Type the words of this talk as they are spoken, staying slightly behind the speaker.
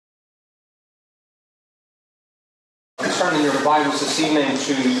turn in your Bibles this evening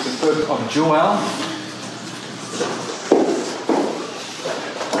to the book of Joel.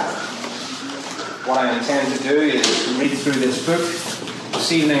 What I intend to do is to read through this book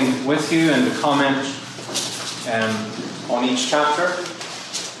this evening with you and to comment on each chapter.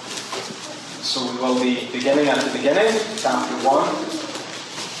 So we will be beginning at the beginning, chapter 1.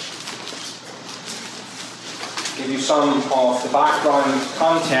 Give you some of the background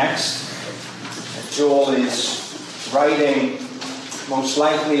context. Joel is writing most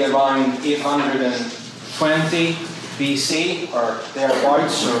likely around 820 BC or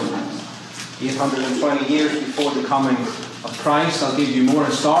thereabouts, or 820 years before the coming of Christ. I'll give you more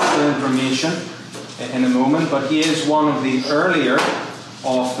historical information in a moment, but he is one of the earlier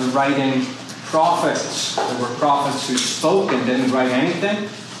of the writing prophets. There were prophets who spoke and didn't write anything.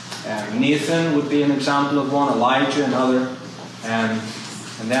 Nathan would be an example of one, Elijah another. And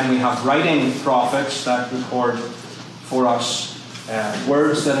then we have writing prophets that record for us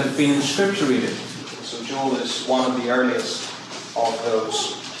words that have been inscripturated. So Joel is one of the earliest of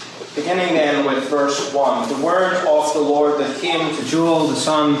those. Beginning then with verse 1. The word of the Lord that came to Joel, the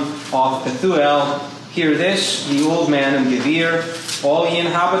son of Pethuel. Hear this, ye old men, and give ear, all ye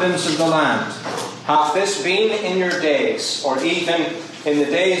inhabitants of the land. Hath this been in your days, or even in the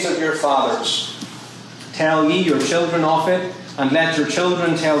days of your fathers? Tell ye your children of it, and let your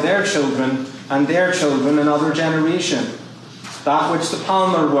children tell their children, and their children another generation. That which the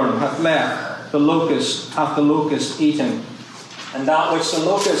palmer worm hath left, the locust hath the locust eaten. And that which the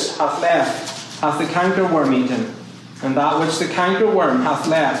locust hath left, hath the cankerworm eaten. And that which the cankerworm hath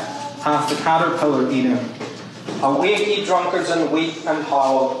left, hath the caterpillar eaten. Awake, ye drunkards, and weep and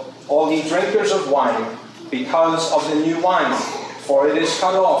howl, all ye drinkers of wine, because of the new wine, for it is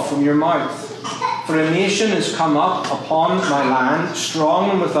cut off from your mouth. For a nation is come up upon my land,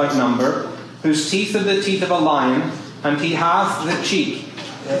 strong and without number, whose teeth are the teeth of a lion, and he hath the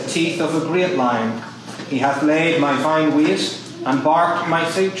teeth of a great lion. He hath laid my vine waste, and barked my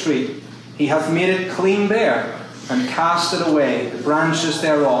fig tree. He hath made it clean bare, and cast it away. The branches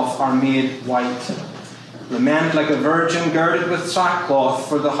thereof are made white. Lament like a virgin girded with sackcloth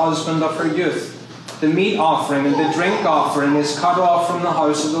for the husband of her youth. The meat offering and the drink offering is cut off from the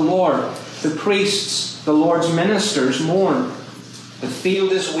house of the Lord. The priests, the Lord's ministers, mourn. The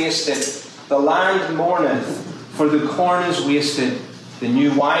field is wasted, the land mourneth, for the corn is wasted. The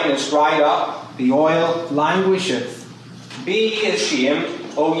new wine is dried up, the oil languisheth. Be ye ashamed,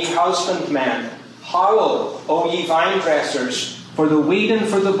 O ye husbandmen. Howl, O ye vine dressers, for the wheat and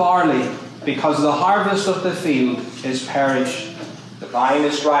for the barley, because the harvest of the field is perished. The vine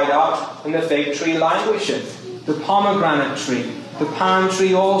is dried up, and the fig tree languisheth. The pomegranate tree, the palm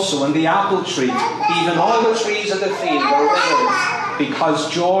tree also, and the apple tree, even all the trees of the field are withered, because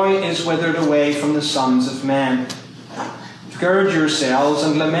joy is withered away from the sons of men. Gird yourselves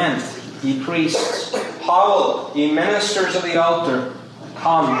and lament, ye priests. Howl, ye ministers of the altar.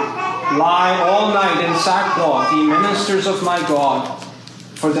 Come, lie all night in sackcloth, ye ministers of my God.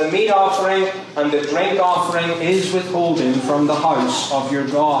 For the meat offering and the drink offering is withholden from the house of your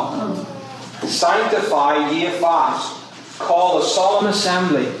God. Sanctify ye a fast. Call a solemn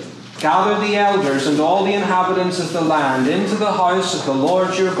assembly. Gather the elders and all the inhabitants of the land into the house of the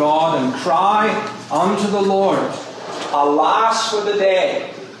Lord your God, and cry unto the Lord. Alas for the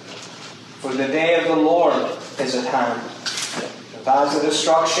day of the Lord is at hand. But as the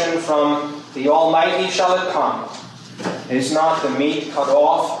destruction from the Almighty shall it come. Is not the meat cut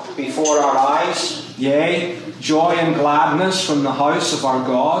off before our eyes? Yea, joy and gladness from the house of our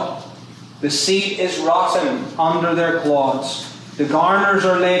God. The seed is rotten under their clods. The garners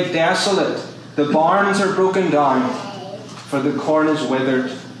are laid desolate. The barns are broken down, for the corn is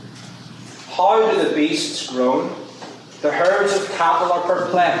withered. How do the beasts groan? The herds of cattle are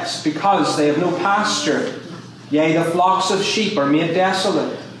perplexed, because they have no pasture. Yea, the flocks of sheep are made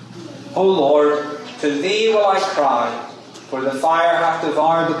desolate. O Lord, to thee will I cry, for the fire hath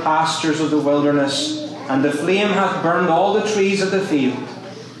devoured the pastures of the wilderness, and the flame hath burned all the trees of the field.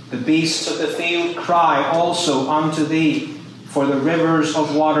 The beasts of the field cry also unto thee, for the rivers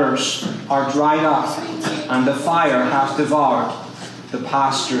of waters are dried up, and the fire hath devoured the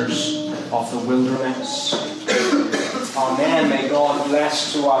pastures of the wilderness. Amen. May God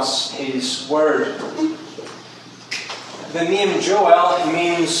bless to us His word. The name Joel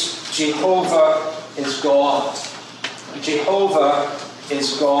means Jehovah is God. Jehovah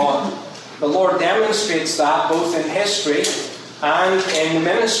is God. The Lord demonstrates that both in history and in the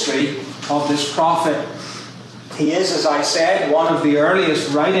ministry of this prophet. He is, as I said, one of the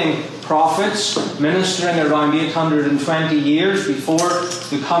earliest writing prophets, ministering around 820 years before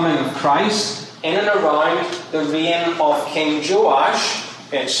the coming of Christ. in and around the reign of King Joash.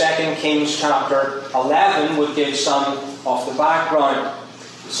 2 Kings chapter 11 would give some of the background.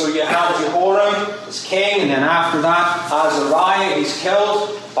 So you have Jehoram as king, and then after that, Azariah, he's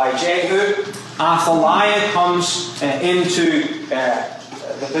killed by Jehu. Athaliah comes into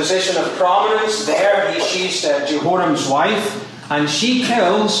the position of prominence there. She's Jehoram's wife, and she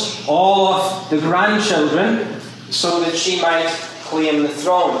kills all of the grandchildren so that she might claim the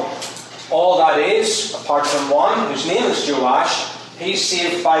throne. All that is, apart from one, whose name is Joash, he's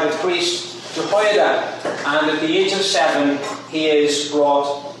saved by the priest Jehoiada, and at the age of 7 he is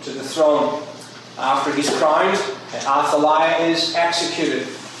brought to the throne. After he's crowned, Athaliah is executed.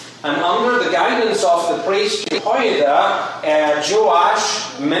 And under the guidance of the priest Jehoiada,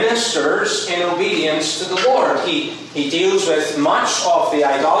 Joash ministers in obedience to the Lord. He deals with much of the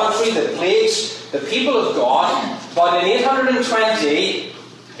idolatry that plagues the people of God. But in 820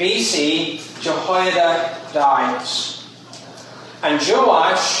 BC, Jehoiada dies. And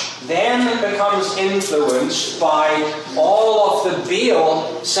Joash then becomes influenced by all of the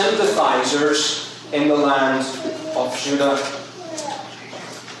Baal sympathizers in the land of Judah.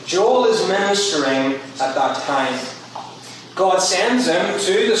 Joel is ministering at that time. God sends him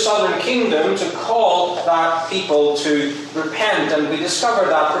to the southern kingdom to call that people to repent. And we discover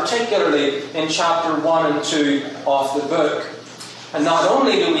that particularly in chapter 1 and 2 of the book. And not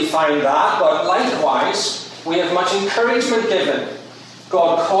only do we find that, but likewise, we have much encouragement given.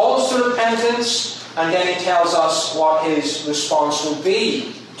 God calls to repentance, and then he tells us what his response will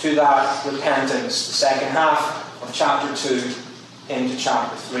be to that repentance. The second half of chapter 2 into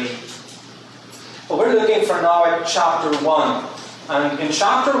chapter 3. Well, we're looking for now at chapter 1. And in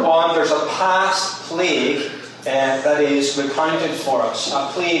chapter 1, there's a past plague that is recounted for us. A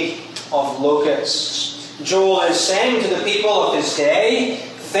plague of locusts. Joel is saying to the people of his day,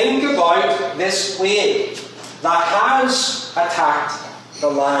 think about this plague that has attacked the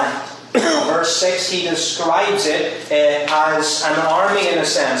land. Verse 6, he describes it as an army in a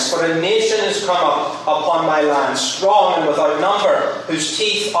sense. For a nation has come up upon my land, strong and without number, whose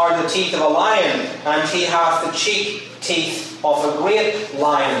teeth are the teeth of a lion, and he hath the cheek teeth of a great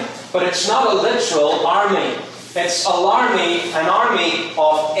lion. But it's not a literal army. It's an army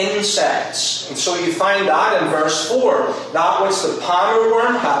of insects. And so you find that in verse 4. That which the palmer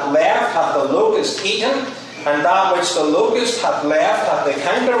worm hath left hath the locust eaten, and that which the locust hath left hath the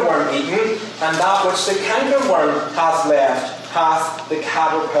cankerworm eaten, and that which the cankerworm hath left hath the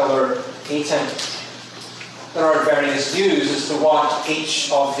caterpillar eaten. There are various views as to what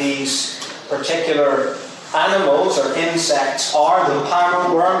each of these particular animals or insects are: the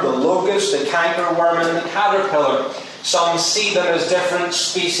palmer worm, the locust, the cankerworm, and the caterpillar. Some see them as different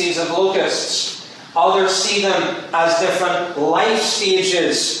species of locusts. Others see them as different life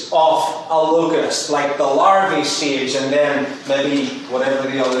stages of a locust, like the larvae stage and then maybe whatever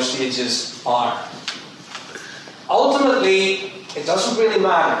the other stages are. Ultimately, it doesn't really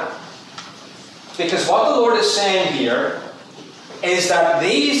matter, because what the Lord is saying here is that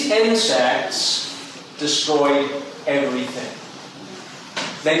these insects destroyed everything.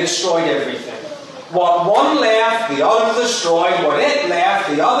 They destroyed everything. What one left, the other destroyed. What it left,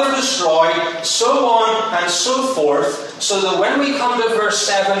 the other destroyed. So on and so forth. So that when we come to verse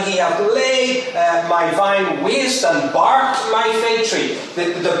 7, he hath laid my vine waste and barked my fig tree.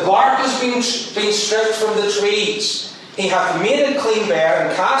 The bark has been stripped from the trees. He hath made it clean bare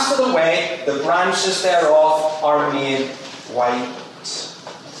and cast it away. The branches thereof are made white.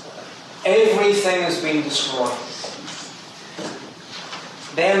 Everything has been destroyed.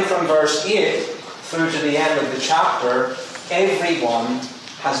 Then from verse 8 through to the end of the chapter, everyone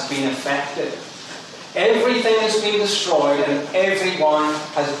has been affected. Everything has been destroyed and everyone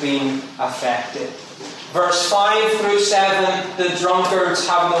has been affected. Verse 5 through 7, the drunkards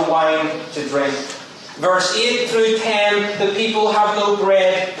have no wine to drink. Verse 8 through 10, the people have no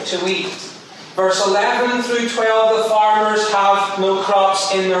bread to eat. Verse 11 through 12, the farmers have no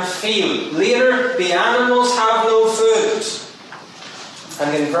crops in their field. Later, the animals have no food.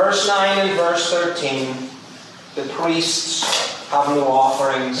 And in verse 9 and verse 13, the priests have no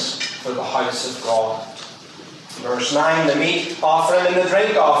offerings for the house of God. Verse 9, the meat offering and the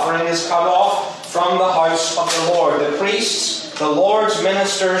drink offering is cut off from the house of the Lord. The priests, the Lord's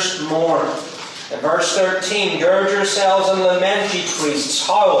ministers, mourn. In verse 13, gird yourselves and lament, ye priests,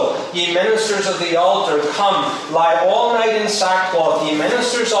 howl, ye ministers of the altar, come, lie all night in sackcloth, ye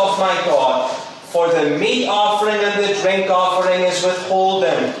ministers of my God. For the meat offering and the drink offering is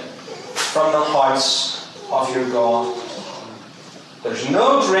withholden from the house of your God. There's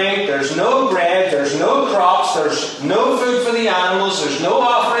no drink, there's no bread, there's no crops, there's no food for the animals, there's no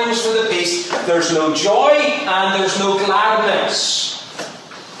offerings for the beast, there's no joy and there's no gladness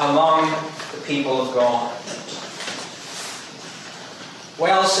among the people of God.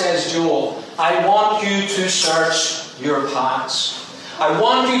 Well, says Joel, I want you to search your past. I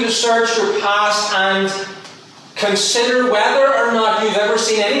want you to search your past and consider whether or not you've ever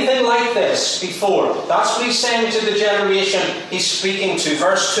seen anything like this before. That's what he's saying to the generation he's speaking to.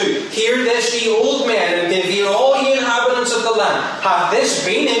 Verse 2. Hear this, ye old men, and give ear all ye inhabitants of the land. Hath this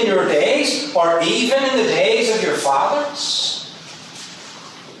been in your days, or even in the days of your fathers?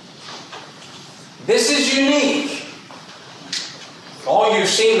 This is unique. Oh, you've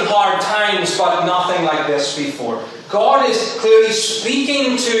seen hard times, but nothing like this before. God is clearly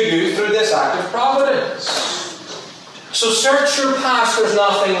speaking to you through this act of providence. So search your past, there's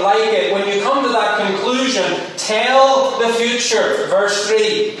nothing like it. When you come to that conclusion, tell the future. Verse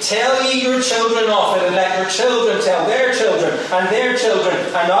 3, tell ye your children of it, and let your children tell their children,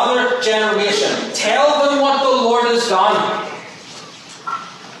 another generation. Tell them what the Lord has done.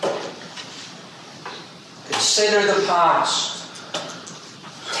 Consider the past.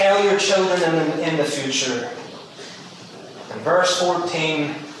 Tell your children in the future. And verse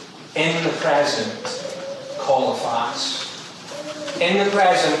 14, in the present, call a fast. In the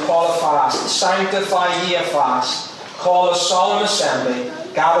present, call a fast. Sanctify ye a fast. Call a solemn assembly.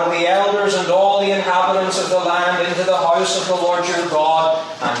 Gather the elders and all the inhabitants of the land into the house of the Lord your God,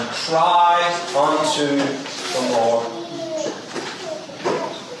 and cry unto the Lord.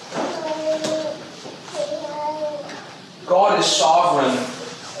 God is sovereign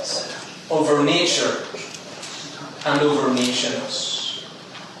over nature and over nations.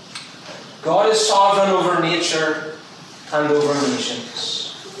 God is sovereign over nature and over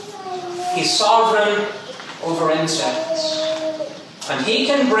nations. He's sovereign over insects. And He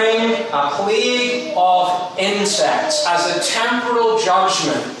can bring a plague of insects as a temporal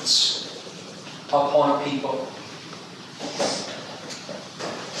judgment upon people.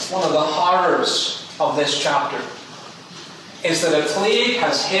 One of the horrors of this chapter is that a plague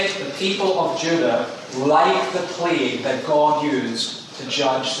has hit the people of Judah like the plague that God used to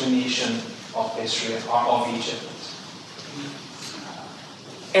judge the nation of Israel, or of Egypt.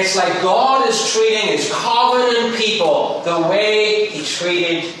 It's like God is treating His covenant people the way He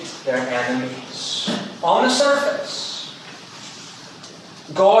treated their enemies. On the surface,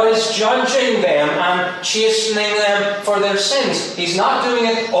 God is judging them and chastening them for their sins. He's not doing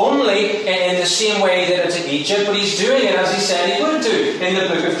it only in the same way He did it to Egypt, but He's doing it as He said He would do in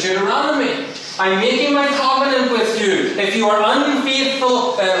the book of Deuteronomy. I'm making my covenant with you. If you are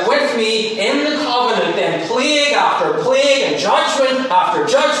unfaithful with me in the covenant, then plague after plague and judgment after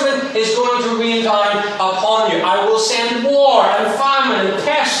judgment is going to rain down upon you. I will send war and famine and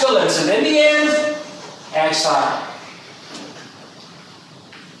pestilence, and in the end, exile.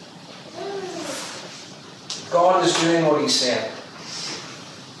 God is doing what He said.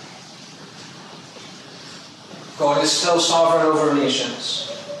 God is still sovereign over nations.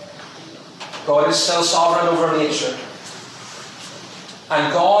 God is still sovereign over nature.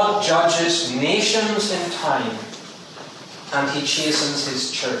 And God judges nations in time, and He chastens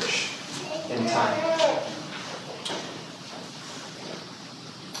His church in time.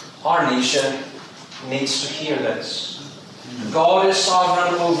 Our nation needs to hear this. God is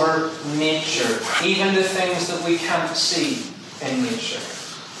sovereign over nature, even the things that we can't see in nature,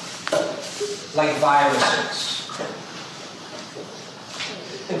 like viruses.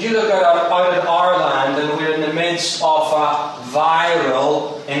 If you look out at our land, and we're in the midst of a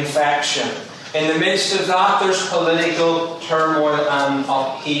viral infection. In the midst of that, there's political turmoil and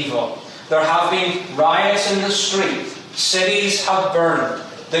upheaval. There have been riots in the street. Cities have burned.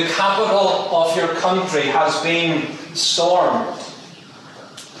 The capital of your country has been stormed.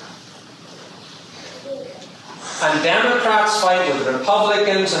 And Democrats fight with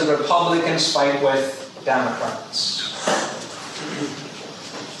Republicans, and Republicans fight with Democrats.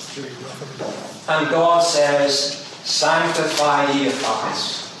 And God says, sanctify ye a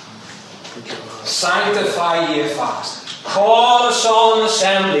fast. Sanctify ye a fast. Call a solemn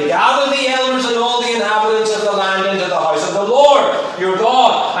assembly. Gather the elders and all the inhabitants of the land into the house of the Lord, your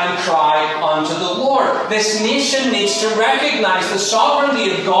God, and cry unto the Lord. This nation needs to recognize the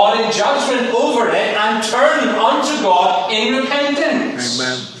sovereignty of God in judgment over it and turn unto God in repentance.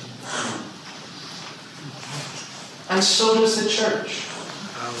 Amen. And so does the church.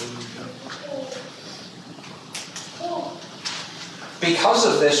 Because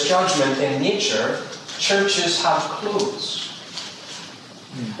of this judgment in nature, churches have closed.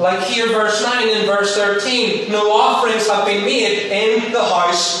 Like here, verse 9 and verse 13, no offerings have been made in the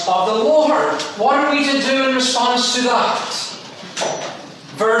house of the Lord. What are we to do in response to that?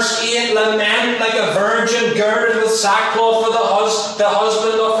 Verse 8, lament like a virgin girded with sackcloth for the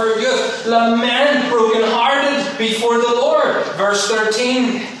husband of her youth. Lament broken-hearted before the Lord. Verse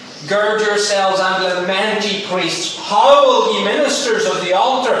 13, gird yourselves and lament, ye priests. Howl, ye ministers of the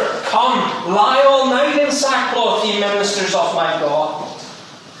altar. Come, lie all night in sackcloth, ye ministers of my God.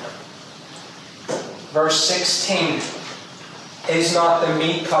 Verse 16, is not the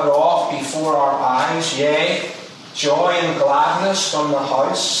meat cut off before our eyes? Yea, joy and gladness from the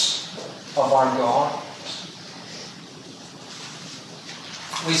house of our God.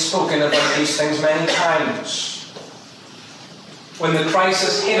 We've spoken about these things many times. When the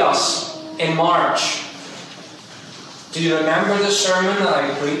crisis hit us in March, do you remember the sermon that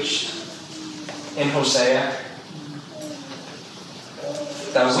I preached in Hosea?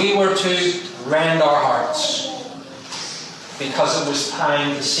 That we were to rend our hearts because it was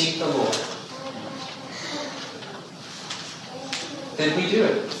time to seek the Lord. Did we do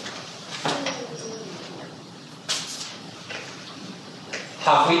it?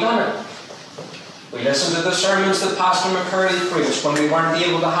 Have we done it? We listened to the sermons that Pastor McCurdy preached when we weren't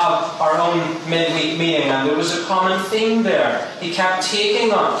able to have our own midweek meeting, and there was a common theme there. He kept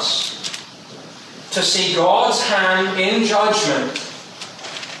taking us to see God's hand in judgment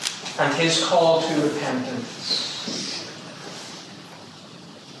and His call to repentance.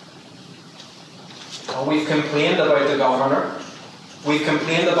 Well, we've complained about the governor. We've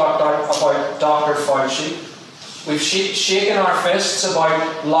complained about Dr. Fauci. We've shaken our fists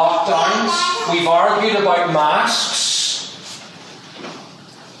about lockdowns. We've argued about masks.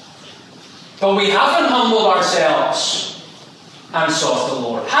 But we haven't humbled ourselves and sought the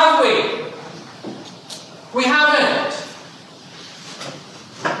Lord, have we? We haven't.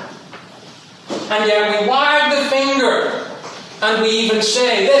 And yet we wag the finger and we even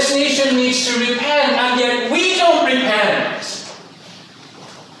say, this nation needs to repent, and yet we don't repent.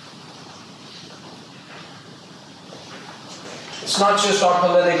 It's not just our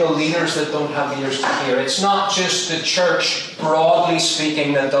political leaders that don't have ears to hear. It's not just the church, broadly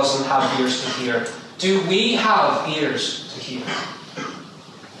speaking, that doesn't have ears to hear. Do we have ears to hear?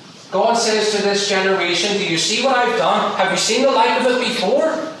 God says to this generation, do you see what I've done? Have you seen the like of it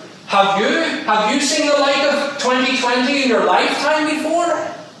before? Have you seen the like of 2020 in your lifetime before?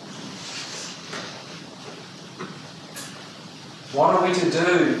 What are we to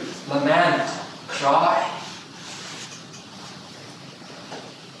do? Lament, cry.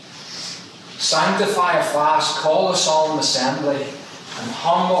 Sanctify a fast, call a solemn assembly, and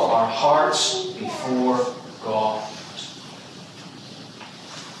humble our hearts before God.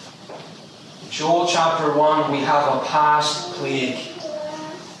 Joel chapter 1, we have a past plague,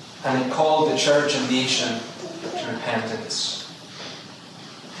 and it called the church and nation to repentance.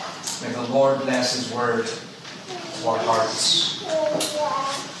 May the Lord bless His word to our hearts.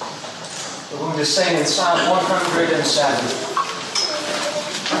 We're going to sing in Psalm 107.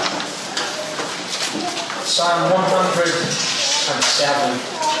 Psalm 107.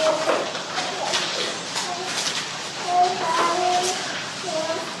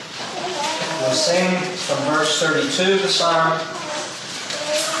 We'll sing from verse 32 of the Psalm,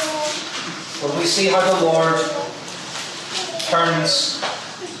 where we see how the Lord turns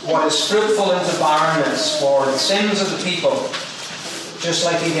what is fruitful into barrenness for the sins of the people, just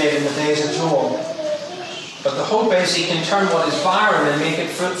like He did in the days of Joel. But the hope is He can turn what is barren and make it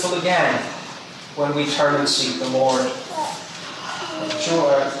fruitful again when we turn and seek the Lord.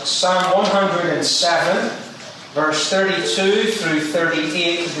 Psalm 107, verse 32 through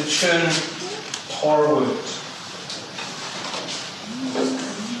 38, to the tune Torwood.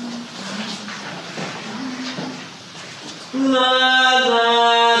 La la la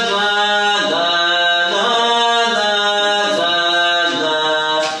la la la la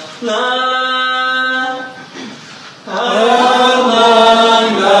la. Among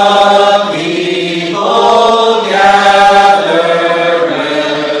the people gathered,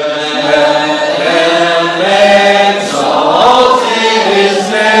 let them exalt His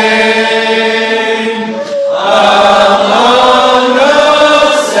name. Among the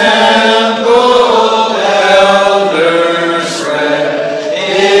assembled elders spread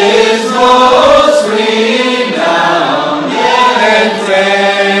His most renowned and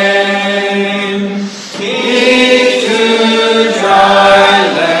fame.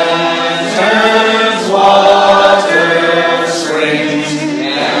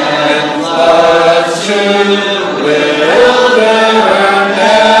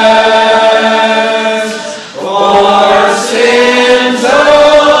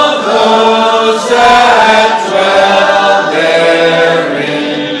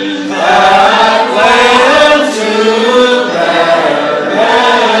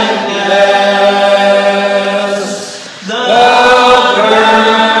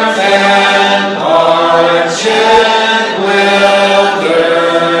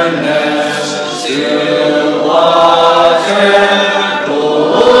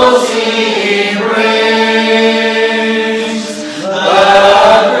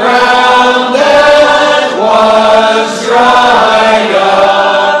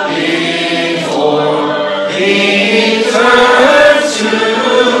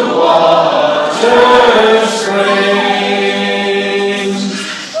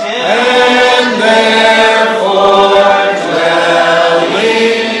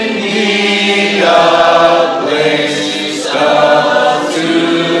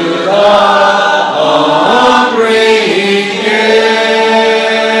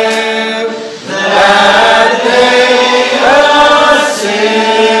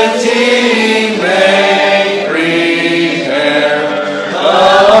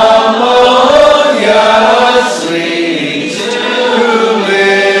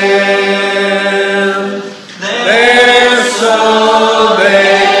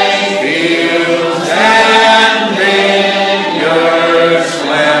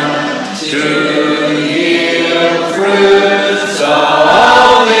 to yield fruits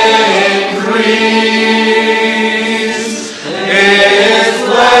of increase. His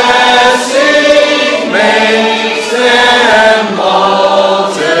blessing makes them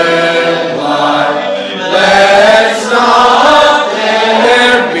multiply. Let's not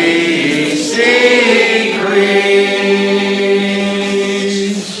their peace decrease.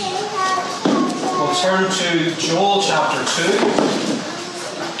 We'll turn to Joel chapter 2.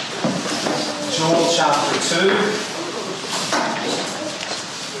 Joel chapter 2.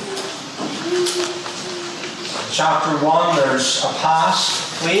 Chapter 1, there's a past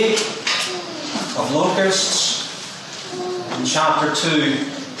plague of locusts. In chapter 2,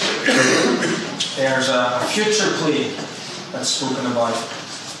 there's a future plague that's spoken about.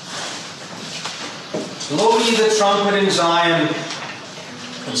 Blow ye the trumpet in Zion,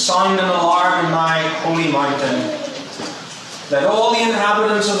 and sound an alarm in my holy mountain. Let all the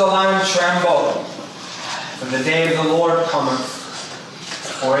inhabitants of the land tremble, for the day of the Lord cometh,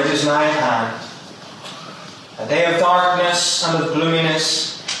 for it is nigh at hand. A day of darkness and of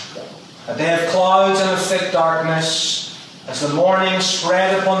gloominess, a day of clouds and of thick darkness, as the morning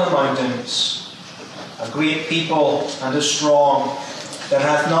spread upon the mountains. A great people and a strong, that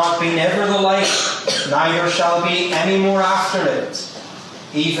hath not been ever the like, neither shall be any more after it,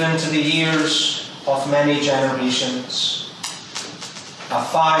 even to the years of many generations. A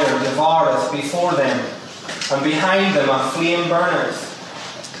fire devoureth before them, and behind them a flame burneth.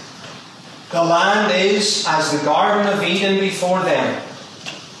 The land is as the Garden of Eden before them,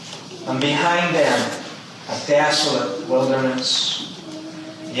 and behind them a desolate wilderness.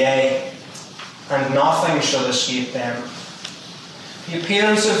 Yea, and nothing shall escape them. The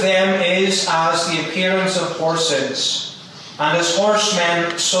appearance of them is as the appearance of horses, and as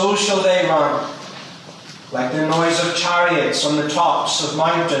horsemen so shall they run. Like the noise of chariots on the tops of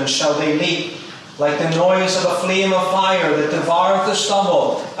mountains shall they leap, like the noise of a flame of fire that devoureth the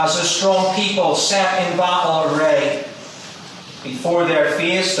stubble, as a strong people set in battle array. Before their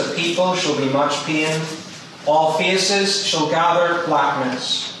face the people shall be much pained, all faces shall gather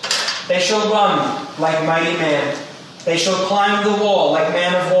blackness. They shall run like mighty men, they shall climb the wall like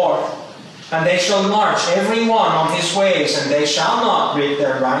men of war, and they shall march every one on his ways, and they shall not break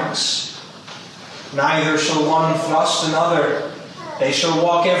their ranks. Neither shall one thrust another, they shall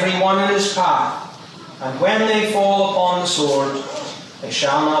walk every one in his path, and when they fall upon the sword, they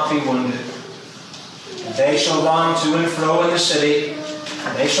shall not be wounded. And they shall run to and fro in the city,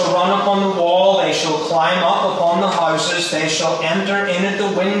 and they shall run upon the wall, they shall climb up upon the houses, they shall enter in at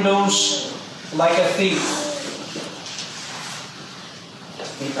the windows like a thief.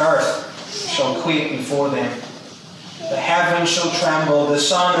 The earth shall quake before them. The heavens shall tremble, the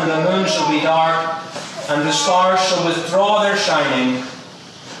sun and the moon shall be dark, and the stars shall withdraw their shining.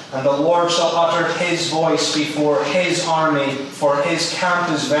 And the Lord shall utter his voice before his army, for his camp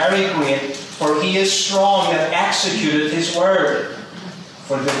is very great, for he is strong that executeth his word.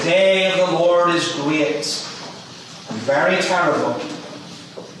 For the day of the Lord is great, and very terrible,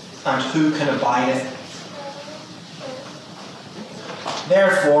 and who can abide it?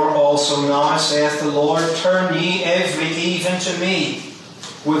 Therefore also now saith the Lord, turn ye every even to me,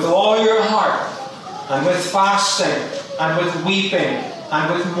 with all your heart, and with fasting, and with weeping,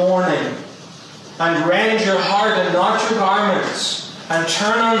 and with mourning. And rend your heart and not your garments, and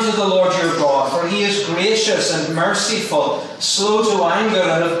turn unto the Lord your God, for he is gracious and merciful, slow to anger,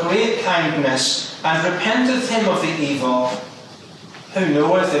 and of great kindness, and repenteth him of the evil. Who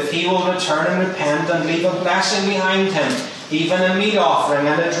knoweth if he will return and repent, and leave a blessing behind him, even a meat offering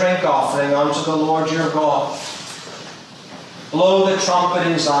and a drink offering unto the Lord your God? Blow the trumpet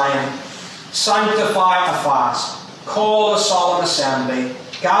in Zion, sanctify a fast, call a solemn assembly,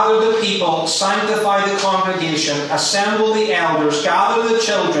 gather the people, sanctify the congregation, assemble the elders, gather the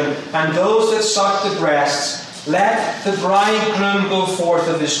children, and those that suck the breasts. Let the bridegroom go forth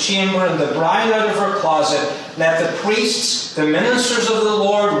of his chamber, and the bride out of her closet. Let the priests, the ministers of the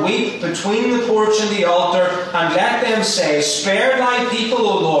Lord, weep between the porch and the altar, and let them say, spare thy people,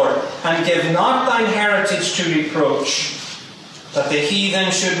 O Lord, and give not thine heritage to reproach, that the heathen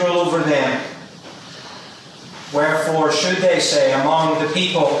should rule over them. Wherefore should they say among the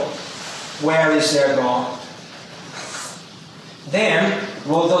people, where is their God? Then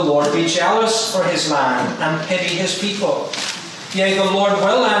will the Lord be jealous for his land, and pity his people. Yea, the Lord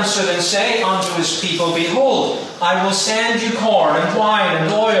will answer and say unto his people, behold, I will send you corn and wine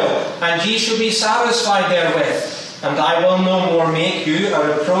and oil, and ye shall be satisfied therewith. And I will no more make you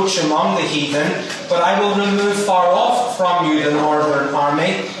a reproach among the heathen, but I will remove far off from you the northern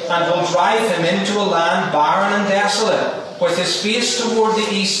army, and will drive him into a land barren and desolate, with his face toward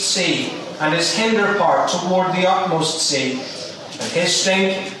the east sea. and his hinder part toward the utmost sea. And his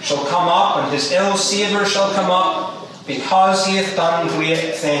strength shall come up, and his ill savour shall come up, because he hath done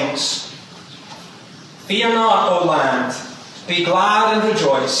great things. Fear not, O land, be glad and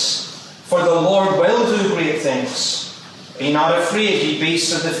rejoice, for the Lord will do great things. Be not afraid, ye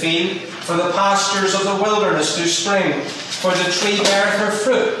beasts of the field, for the pastures of the wilderness do spring. For the tree beareth her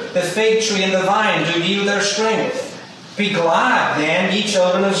fruit, the fig tree and the vine do yield their strength. Be glad then, ye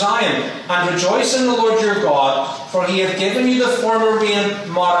children of Zion, and rejoice in the Lord your God, for he hath given you the former rain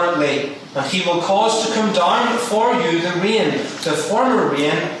moderately, and he will cause to come down for you the rain, the former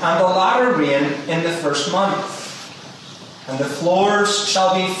rain and the latter rain in the first month. And the floors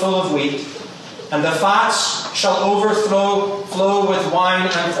shall be full of wheat, and the fats shall flow with wine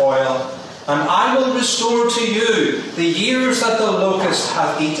and oil. And I will restore to you the years that the locust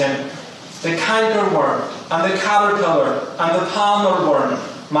hath eaten, the cankerworm, and the caterpillar, and the palmer worm,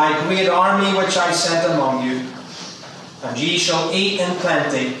 my great army which I sent among you. And ye shall eat in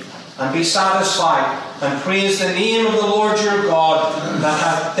plenty, and be satisfied, and praise the name of the Lord your God, that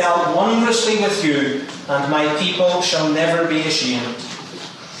hath dealt wondrously with you, and my people shall never be ashamed.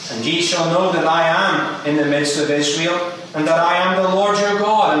 And ye shall know that I am in the midst of Israel, and that I am the Lord your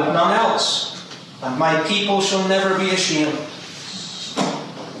God, and none else. And my people shall never be ashamed.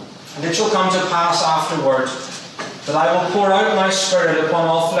 And it shall come to pass afterward, that I will pour out my Spirit upon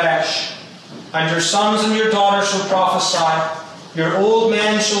all flesh, and your sons and your daughters shall prophesy, your old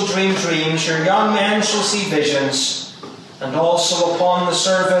men shall dream dreams, your young men shall see visions, and also upon the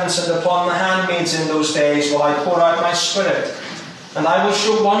servants and upon the handmaids in those days will I pour out my Spirit. And I will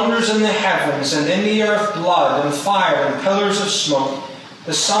show wonders in the heavens, and in the earth blood, and fire, and pillars of smoke.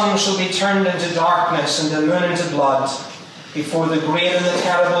 The sun shall be turned into darkness, and the moon into blood, before the great and the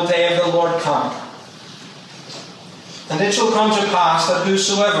terrible day of the Lord come. And it shall come to pass that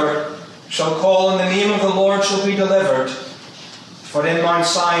whosoever shall call on the name of the Lord shall be delivered. For in Mount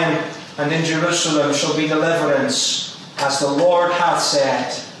Zion and in Jerusalem shall be deliverance, as the Lord hath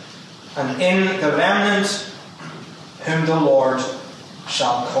said, and in the remnant whom the Lord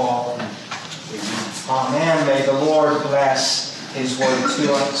shall call. Amen. May the Lord bless his word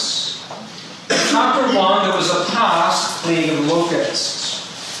to us. In chapter 1 there was a past plague of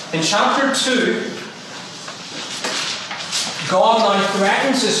locusts. In chapter 2, God now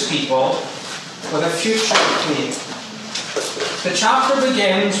threatens his people with a future plague. The chapter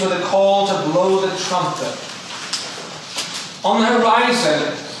begins with a call to blow the trumpet. On the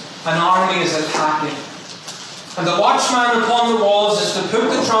horizon, an army is attacking. And the watchman upon the walls is to put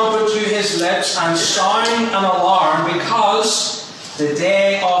the trumpet to his lips and sound an alarm, because the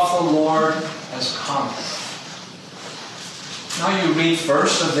day of the Lord has come. Now you read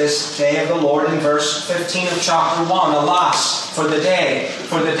first of this day of the Lord in verse 15 of chapter 1. Alas, for the day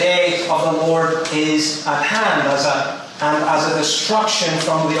of the Lord is at hand, and as a destruction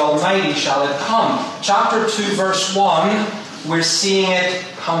from the Almighty shall it come. Chapter 2 verse 1, we're seeing it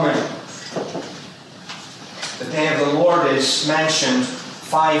coming. The day of the Lord is mentioned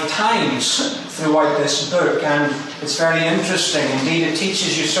 5 times throughout this book, and it's very interesting. Indeed, it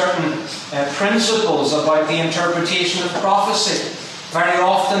teaches you certain principles about the interpretation of prophecy. Very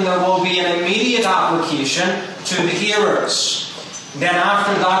often there will be an immediate application to the hearers. Then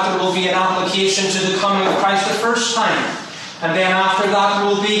after that there will be an application to the coming of Christ the first time. And then after that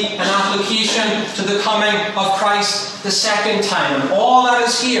there will be an application to the coming of Christ the second time. And all that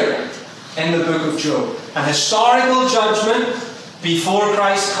is here in the book of Job. An historical judgment before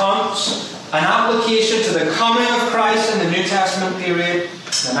Christ comes, an application to the coming of Christ in the New Testament period,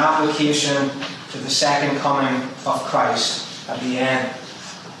 and an application to the second coming of Christ at the end.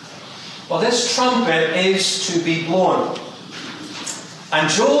 Well, this trumpet is to be blown. And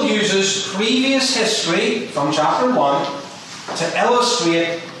Joel uses previous history from chapter 1 to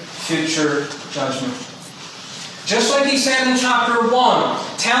illustrate future judgment. Just like he said in chapter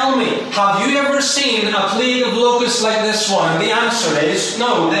 1, tell me, have you ever seen a plague of locusts like this one? And the answer is,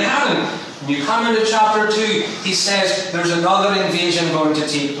 no, they haven't. When you come into chapter 2, he says there's another invasion going to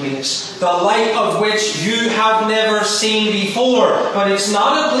take place, the like of which you have never seen before. But it's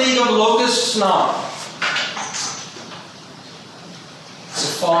not a plague of locusts now. It's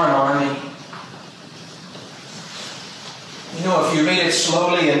a foreign army. You know, if you read it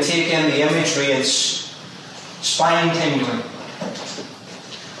slowly and take in the imagery, it's spine-tingling.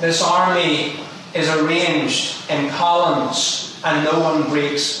 This army is arranged in columns, and no one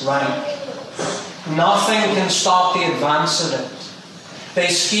breaks rank. Nothing can stop the advance of it. They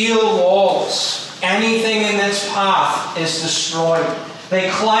scale walls. Anything in its path is destroyed. They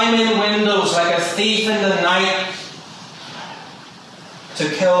climb in windows like a thief in the night to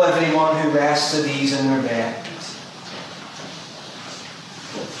kill everyone who rests at ease in their bed.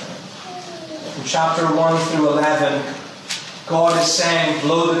 In chapter 1 through 11, God is saying,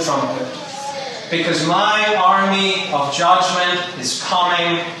 blow the trumpet, because my army of judgment is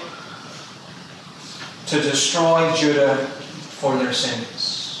coming to destroy Judah for their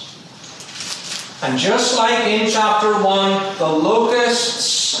sins. And just like in chapter 1, the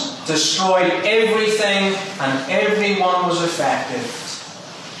locusts destroyed everything and everyone was affected.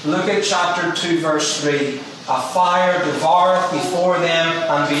 Look at chapter 2, verse 3. A fire devoureth before them,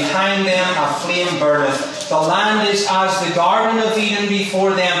 and behind them a flame burneth. The land is as the Garden of Eden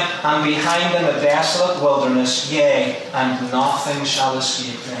before them, and behind them a desolate wilderness. Yea, and nothing shall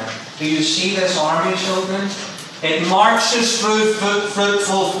escape them. Do you see this army, children? It marches through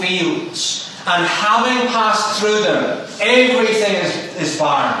fruitful fields. And having passed through them, everything is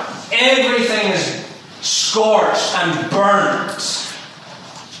barren. Everything is scorched and burnt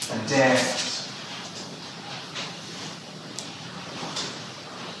and dead.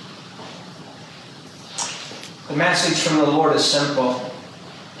 The message from the Lord is simple.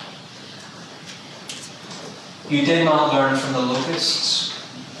 You did not learn from the locusts.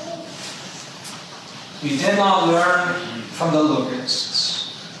 You did not learn from the locusts.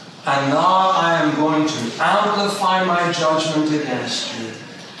 And now I am going to amplify my judgment against you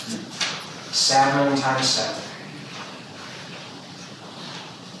 7 times 7.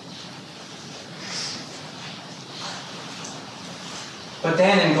 But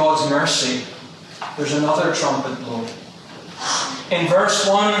then in God's mercy, there's another trumpet blown. In verse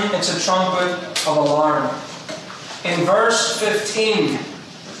 1, it's a trumpet of alarm. In verse 15,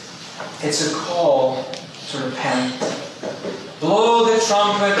 it's a call to repent. Blow the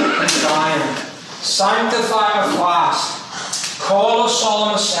trumpet in Zion. Sanctify a fast. Call a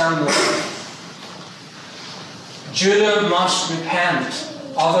solemn assembly. Judah must repent.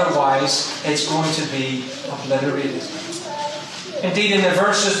 Otherwise, it's going to be obliterated. Indeed, in the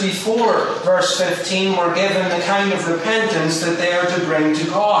verses before verse 15, we're given the kind of repentance that they are to bring to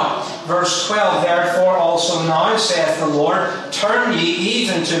God. Verse 12, therefore also now, saith the Lord, turn ye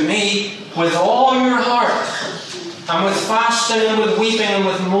even to me with all your heart, and with fasting, and with weeping, and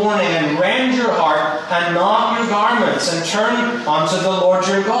with mourning, and rend your heart, and not your garments, and turn unto the Lord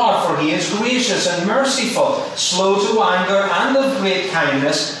your God, for he is gracious and merciful, slow to anger, and of great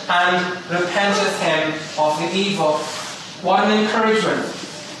kindness, and repenteth him of the evil. What an encouragement.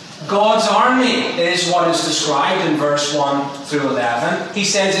 God's army is what is described in verse 1 through 11. He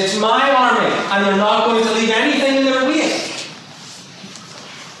says, it's my army, and they're not going to leave anything in their wake.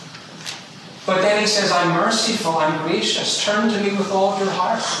 But then he says, I'm merciful, I'm gracious. Turn to me with all your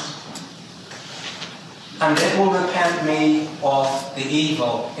heart, and it will repent me of the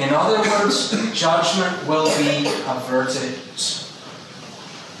evil. In other words, judgment will be averted.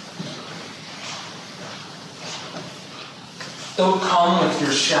 Don't come with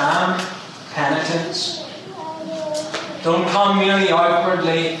your sham penitence. Don't come merely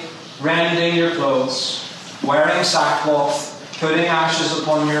outwardly rending your clothes, wearing sackcloth, putting ashes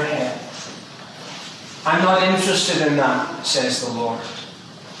upon your head. I'm not interested in that, says the Lord.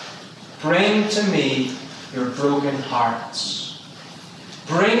 Bring to me your broken hearts.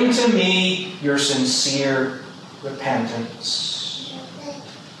 Bring to me your sincere repentance.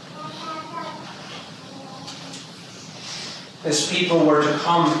 This people were to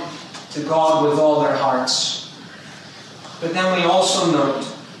come to God with all their hearts. But then we also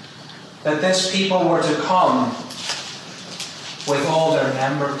note that this people were to come with all their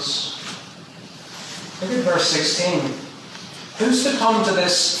members. Look at verse 16. Who's to come to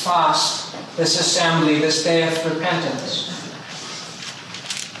this fast, this assembly, this day of repentance?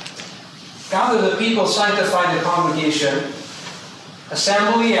 Gather the people, sanctify the congregation,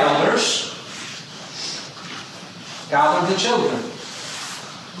 assemble the elders, gather the children,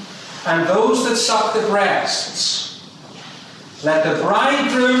 and those that suck the breasts. Let the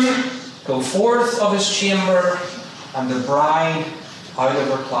bridegroom go forth of his chamber, and the bride out of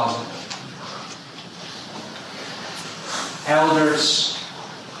her closet. Elders,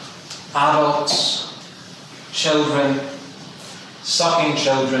 adults, children, sucking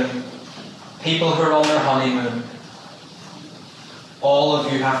children, people who are on their honeymoon, all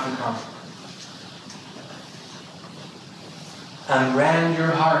of you have to come. And rend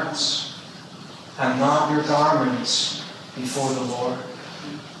your hearts, and not your garments, before the Lord.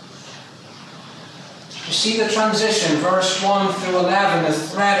 You see the transition, verse 1 through 11, the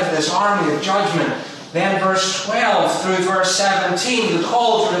threat of this army of judgment. Then verse 12 through verse 17, the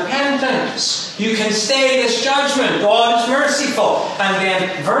call to repentance. You can stay this judgment. God is merciful. And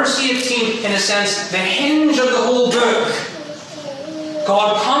then verse 18, in a sense, the hinge of the whole book.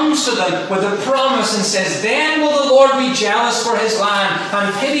 God comes to them with a promise and says, "Then will the Lord be jealous for his land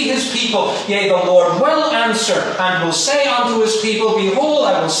and pity his people. Yea, the Lord will answer and will say unto his people, Behold,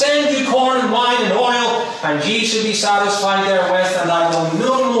 I will send you corn and wine and oil, and ye shall be satisfied therewith, and I will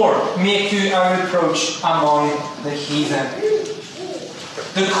no more make you a reproach among the heathen."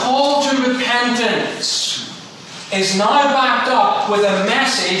 The call to repentance is now backed up with a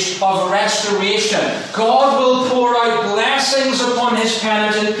message of restoration. God will pour out blessings upon his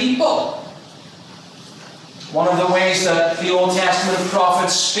penitent people. One of the ways that the Old Testament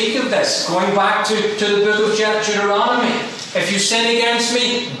prophets speak of this, going back to the book of Deuteronomy. If you sin against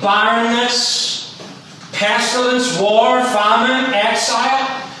me, barrenness, pestilence, war, famine, exile.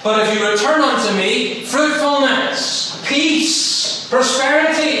 But if you return unto me, fruitfulness, peace,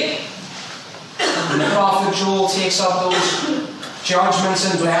 prosperity. And the prophet Joel takes up those judgments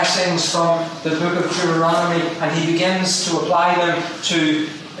and blessings from the book of Deuteronomy, and he begins to apply them to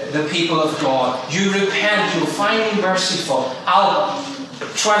the people of God. You repent, you'll find me merciful. I'll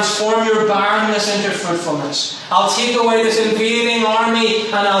transform your barrenness into fruitfulness. I'll take away this invading army,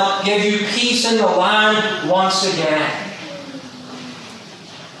 and I'll give you peace in the land once again.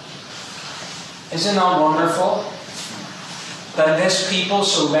 Isn't that wonderful? That this people,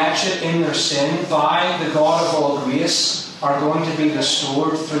 so wretched in their sin, by the God of all grace, are going to be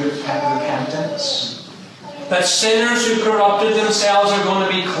restored through repentance. That sinners who corrupted themselves are going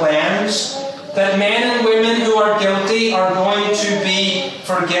to be cleansed. That men and women who are guilty are going to be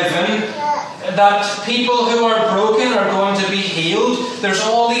forgiven. That people who are broken are going to be healed. There's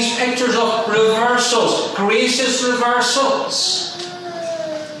all these pictures of reversals, gracious reversals.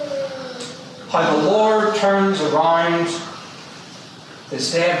 How the Lord turns around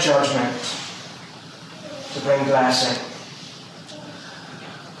this day of judgment to bring blessing.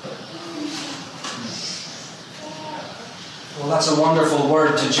 Well, that's a wonderful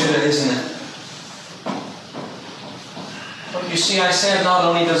word to Judah, isn't it? But you see, I said not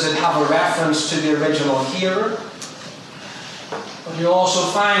only does it have a reference to the original hearer, but you also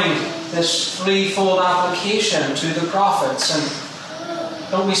find this threefold application to the prophets. And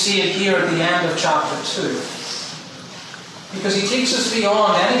don't we see it here at the end of chapter 2? Because he takes us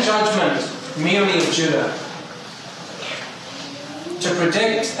beyond any judgment merely of Judah to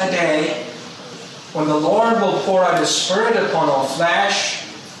predict a day when the Lord will pour out his Spirit upon all flesh,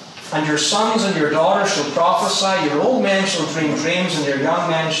 and your sons and your daughters shall prophesy, your old men shall dream dreams, and your young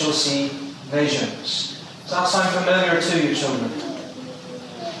men shall see visions. Does that sound familiar to you, children?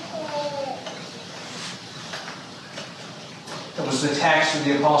 That was the text of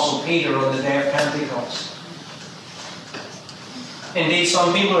the Apostle Peter on the day of Pentecost. Indeed,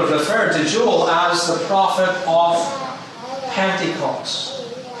 some people have referred to Joel as the prophet of Pentecost.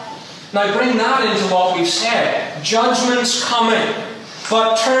 Now bring that into what we've said. Judgment's coming,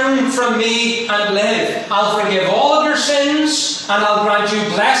 but turn from me and live. I'll forgive all of your sins, and I'll grant you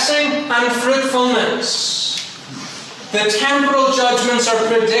blessing and fruitfulness. The temporal judgments are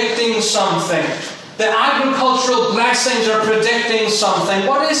predicting something. The agricultural blessings are predicting something.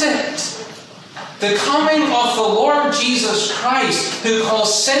 What is it? The coming of the Lord Jesus Christ, who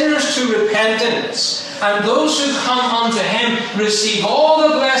calls sinners to repentance. And those who come unto him receive all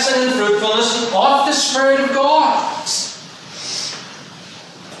the blessing and fruitfulness of the Spirit of God.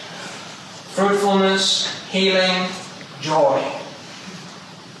 Fruitfulness, healing, joy.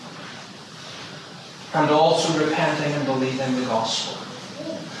 And also repenting and believing the gospel.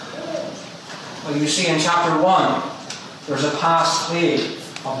 Well, you see in chapter 1, there's a past plague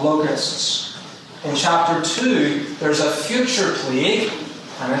of locusts. In chapter 2, there's a future plague,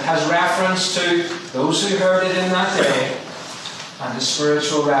 and it has reference to those who heard it in that day, and a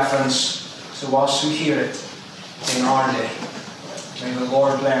spiritual reference to us who hear it in our day. May the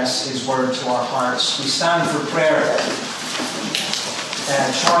Lord bless his word to our hearts. We stand for prayer.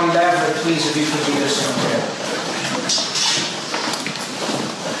 Charlie Leverett, please, if you could lead us in prayer.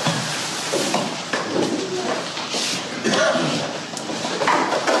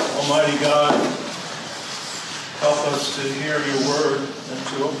 Almighty God, help us to hear your word and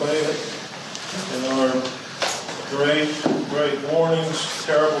to obey it in our great warnings,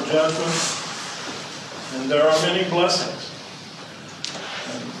 terrible judgments, and there are many blessings.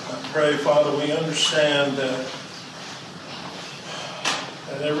 And I pray, Father, we understand that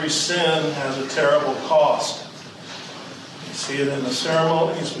every sin has a terrible cost. We see it in the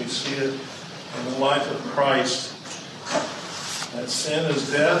ceremonies, we see it in the life of Christ. That sin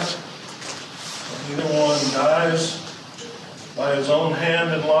is death. Either one dies by his own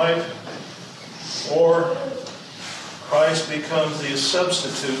hand in life, or Christ becomes the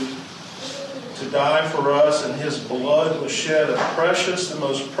substitute to to die for us, and his blood was shed, a precious, the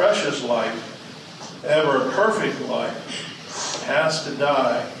most precious life ever, a perfect life, has to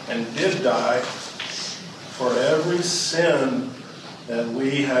die and did die for every sin that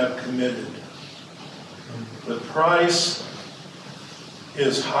we have committed. The price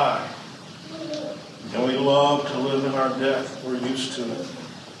is high, and we love to live in our death. We're used to it.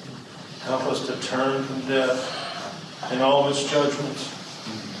 Help us to turn from death and all its judgments.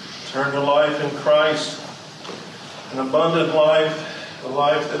 Turn to life in Christ, an abundant life, a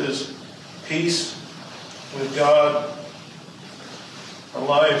life that is peace with God, a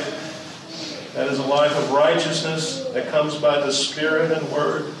life that is a life of righteousness that comes by the Spirit and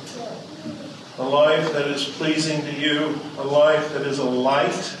Word, a life that is pleasing to you, a life that is a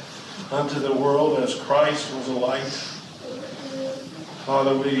light unto the world as Christ was a light.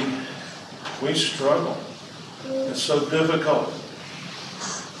 Father, we struggle. It's so difficult.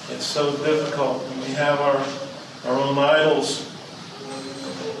 It's so difficult. And we have our own idols.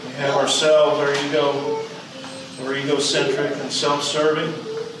 We have ourselves, we're egocentric and self-serving.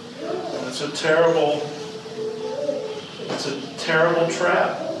 And it's a terrible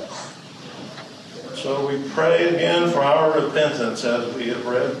trap. So we pray again for our repentance as we have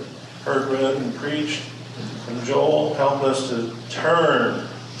heard read and preached from Joel. Help us to turn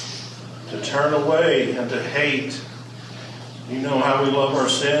away and to hate. You know how we love our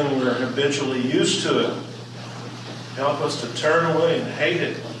sin. We're habitually used to it. Help us to turn away and hate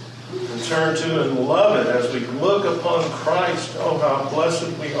it, and turn to and love it as we look upon Christ. Oh, how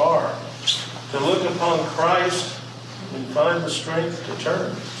blessed we are to look upon Christ and find the strength to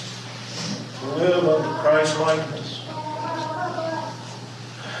turn, to live unto Christ's likeness.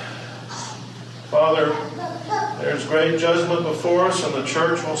 Father, there's great judgment before us, and the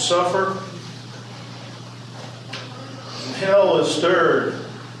church will suffer. And hell is stirred.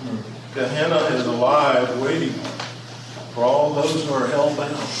 Gehenna is alive, waiting for all those who are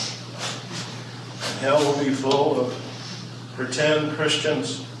hell-bound. And hell will be full of pretend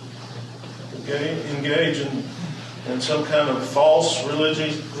Christians engage in some kind of false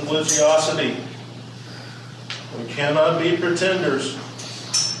religiosity. We cannot be pretenders.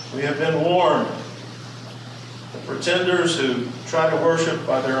 We have been warned. The pretenders who try to worship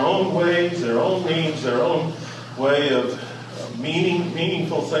by their own ways, their own means, their own way of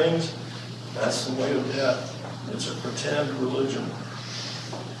meaningful things, that's the way of death. It's a pretend religion.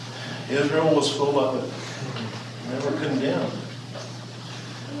 Israel was full of it. Never condemned.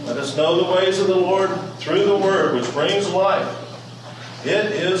 Let us know the ways of the Lord through the Word, which brings life.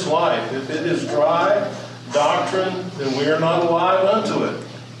 It is life. If it is dry doctrine, then we are not alive unto it.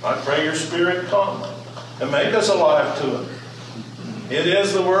 I pray your Spirit come and make us alive to it. It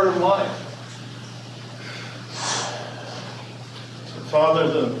is the Word of life. So,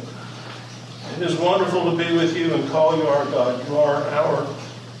 Father, it is wonderful to be with you and call you our God. You are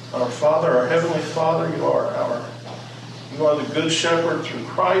our Father, our Heavenly Father. You are the Good Shepherd through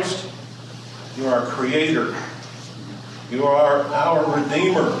Christ. You are our Creator. You are our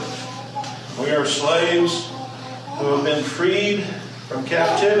Redeemer. We are slaves who have been freed from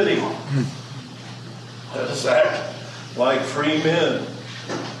captivity. Let us act like free men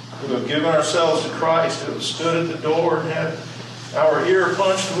who have given ourselves to Christ, who have stood at the door and had our ear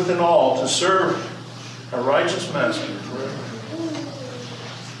punched with an awl to serve a righteous Master forever.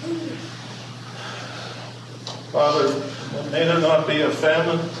 Father, may there not be a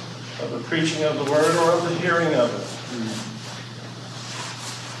famine of the preaching of the Word or of the hearing of it.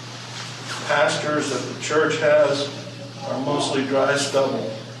 Pastors that the church has are mostly dry stubble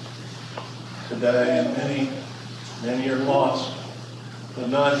today, and many are lost. But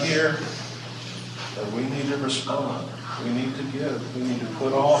not here. But we need to respond. We need to give. We need to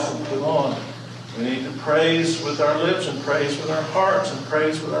put off and put on. We need to praise with our lips and praise with our hearts and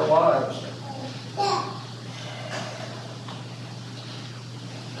praise with our lives.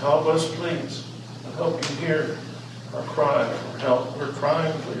 Help us, please. I hope you hear our cry for help. We're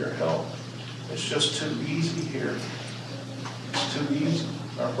crying for your help. It's just too easy here. It's too easy.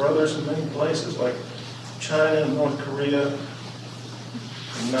 Our brothers in many places like China and North Korea,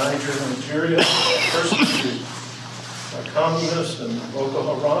 and Niger and Nigeria, persecuted by communists and Boko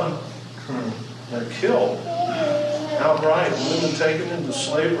Haram. They're killed outright, women taken into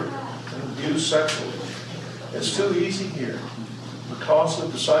slavery and abused sexually. It's too easy here. The cost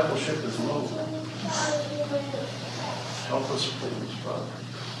of discipleship is low. Help us, please, Father.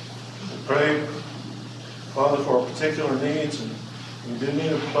 We pray, Father, for particular needs, and we do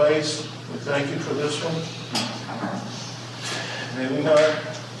need a place. We thank you for this one. May we not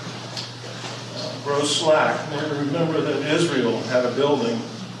grow slack. May we remember that Israel had a building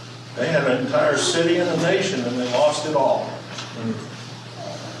They had an entire city and a nation, and they lost it all.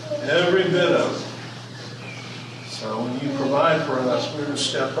 Every bit of it. So when you provide for us, we're to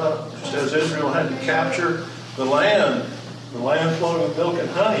step up. Just as Israel had to capture the land flowing with milk and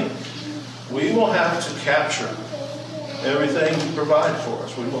honey, we will have to capture everything you provide for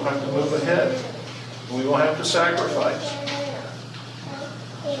us. We will have to move ahead. We will have to sacrifice.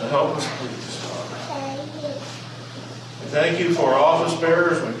 So help us, please, Father. We thank you for our office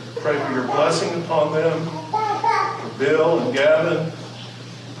bearers. We pray for your blessing upon them, for Bill and Gavin.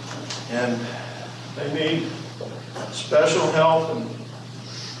 And they need special help and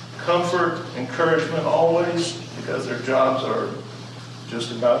comfort, encouragement always, because their jobs are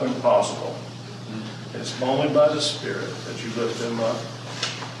just about impossible. It's only by the Spirit that you lift them up,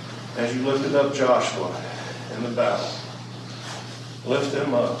 as you lifted up Joshua in the battle. Lift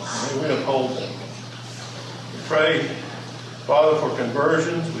them up. May we uphold them. We pray, Father, for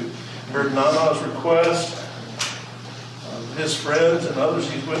conversions. We've heard Nana's request. His friends and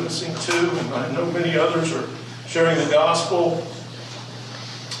others he's witnessing to, and I know many others are sharing the gospel.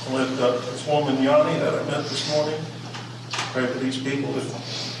 I lift up this woman, Yanni, that I met this morning. Pray for these people who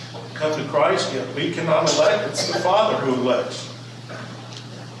come to Christ, yet we cannot elect. It's the Father who elects.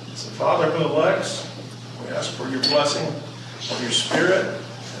 It's the Father who elects. We ask for your blessing of your Spirit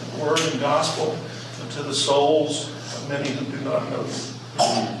and word and gospel into the souls of many who do not know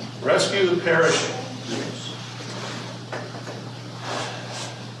you. Rescue the perishing.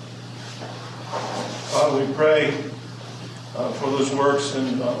 Father, we pray for those works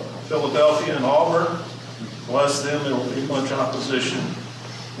in Philadelphia and Auburn. Bless them. There will be much opposition.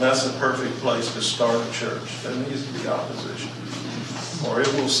 And that's the perfect place to start a church. There needs to be opposition. Or it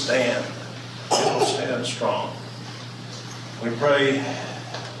will stand. It will stand strong. We pray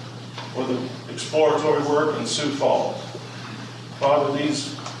for the exploratory work in Sioux Falls. Father,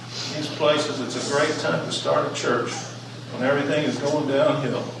 these places, it's a great time to start a church when everything is going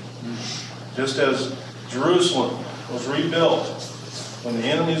downhill. Just as Jerusalem was rebuilt when the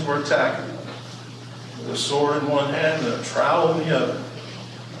enemies were attacking, with a sword in one hand and a trowel in the other.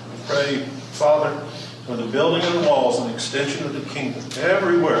 We pray, Father, for the building of the walls and the extension of the kingdom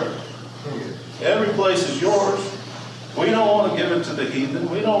everywhere. Every place is yours. We don't want to give it to the heathen.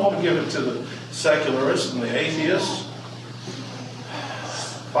 We don't want to give it to the secularists and the atheists.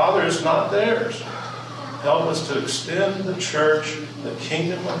 Father, it's not theirs. Help us to extend the church, the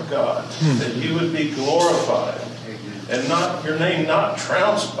kingdom of God, that you would be glorified and not your name not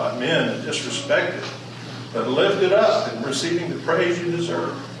trounced by men and disrespected, but lifted up and receiving the praise you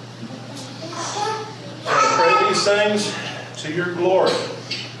deserve. So I pray these things to your glory,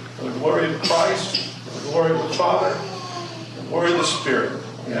 for the glory of Christ, for the glory of the Father, the glory of the Spirit.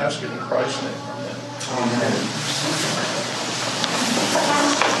 We ask it in Christ's name. Amen. Amen.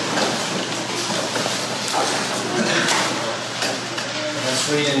 Let's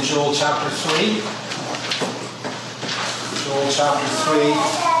read in Joel chapter 3. Joel chapter 3.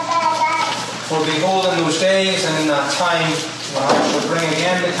 For behold, in those days and in that time, when I shall bring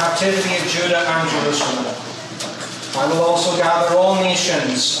again the captivity of Judah and Jerusalem, I will also gather all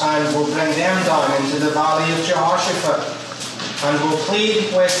nations, and will bring them down into the valley of Jehoshaphat, and will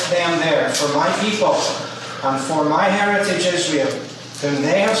plead with them there for my people, and for my heritage Israel, whom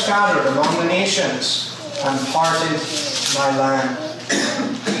they have scattered among the nations, and parted my land.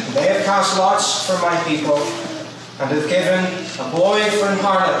 They have cast lots for my people, and have given a boy for an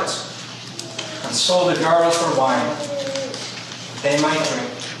harlot, and sold a girl for wine, they might drink.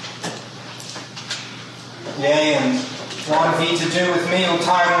 Yea, and what have ye to do with me, O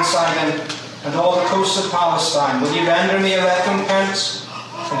Tyre and Sidon, and all the coasts of Palestine? Will ye render me a recompense?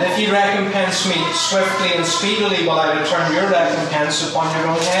 And if ye recompense me swiftly and speedily, will I return your recompense upon your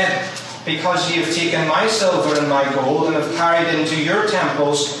own head, because ye have taken my silver and my gold, and have carried into your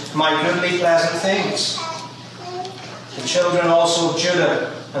temples my goodly pleasant things. The children also of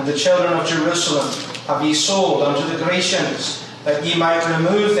Judah and the children of Jerusalem have ye sold unto the Grecians, that ye might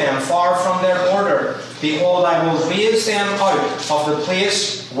remove them far from their border. Behold, I will raise them out of the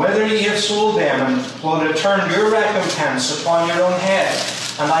place whither ye have sold them, and will return your recompense upon your own head.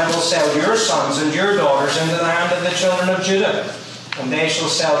 And I will sell your sons and your daughters into the hand of the children of Judah, and they shall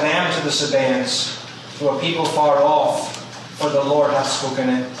sell them to the Sabaeans, to a people far off, for the Lord hath spoken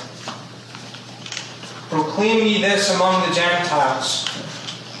it. Proclaim ye this among the Gentiles.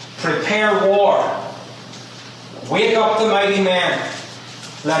 Prepare war. Wake up the mighty men.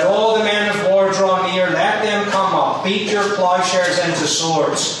 Let all the men of war draw near. Let them come up. Beat your plowshares into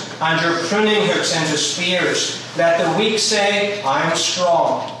swords, and your pruning hooks into spears. Let the weak say, I am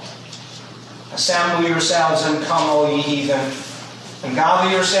strong. Assemble yourselves and come, all ye heathen. and gather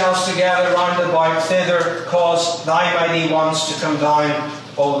yourselves together round about thither, cause thy mighty ones to come down,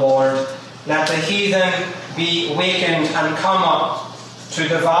 O Lord. Let the heathen be wakened and come up to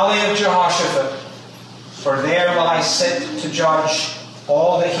the valley of Jehoshaphat, for there will I sit to judge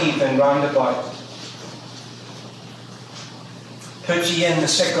all the heathen round about. Put ye in the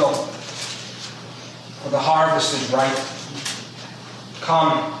sickle, for the harvest is ripe.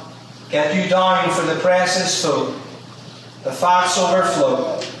 Come, get you down, for the press is full. The fats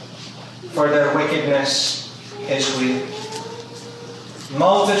overflow, for their wickedness is great.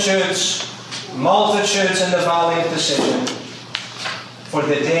 Multitudes, multitudes in the valley of decision, for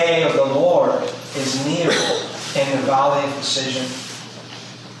the day of the Lord is near in the valley of decision.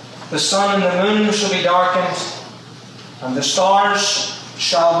 The sun and the moon shall be darkened, and the stars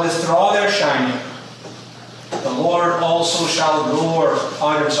shall withdraw their shining. The Lord also shall roar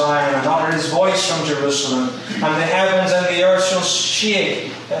out of Zion, and utter his voice from Jerusalem, and the heavens and the earth shall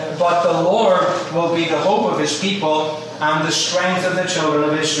shake. But the Lord will be the hope of his people, and the strength of the children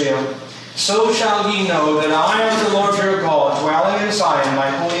of Israel. So shall ye know that I am the Lord your God, dwelling in Zion, my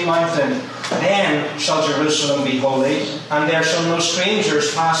holy mountain. Then shall Jerusalem be holy, and there shall no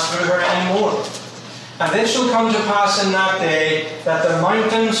strangers pass through her any more. And it shall come to pass in that day that the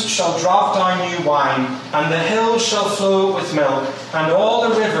mountains shall drop down new wine, and the hills shall flow with milk, and all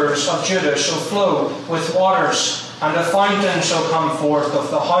the rivers of Judah shall flow with waters. And a fountain shall come forth of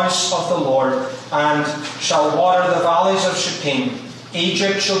the house of the Lord, and shall water the valleys of Shittim.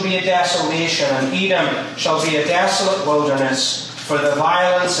 Egypt shall be a desolation, and Edom shall be a desolate wilderness, for the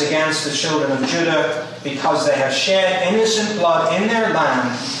violence against the children of Judah, because they have shed innocent blood in their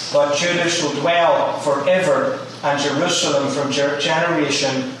land. But Judah shall dwell forever, and Jerusalem from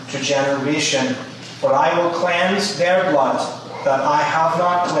generation to generation. For I will cleanse their blood that I have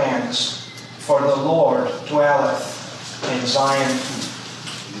not cleansed, for the Lord dwelleth in Zion.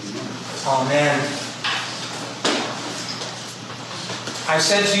 Amen. I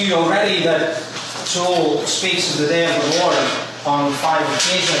said to you already that Joel speaks of the day of the Lord on 5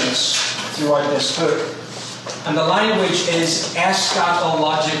 occasions throughout this book. And the language is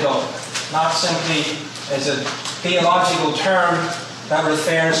eschatological, not simply as a theological term that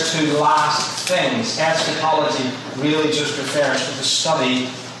refers to last things. Eschatology really just refers to the study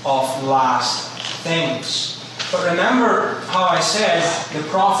of last things. But remember how I said the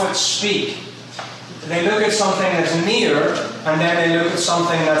prophets speak. They look at something that's near, and then they look at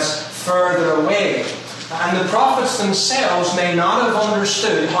something that's further away. And the prophets themselves may not have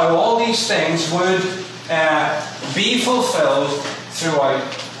understood how all these things would be fulfilled throughout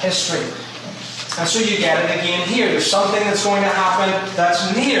history. And so you get it again here. There's something that's going to happen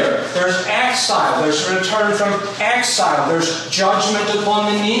that's near. There's exile. There's a return from exile. There's judgment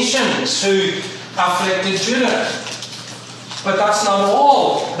upon the nations who afflicted Judah. But that's not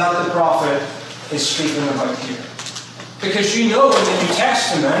all that the prophet is speaking about here. Because you know in the New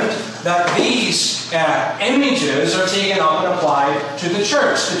Testament that these images are taken up and applied to the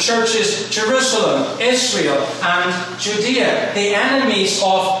church. The church is Jerusalem, Israel, and Judea. The enemies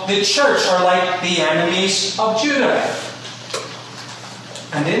of the church are like the enemies of Judah.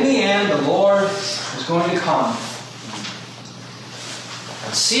 And in the end, the Lord is going to come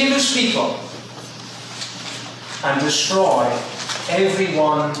and save his people and destroy every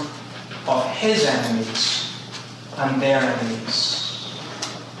one of his enemies and their enemies.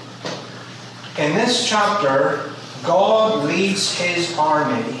 In this chapter, God leads his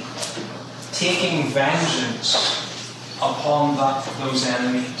army taking vengeance upon those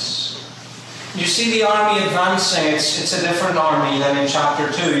enemies. You see the army advancing. It's a different army than in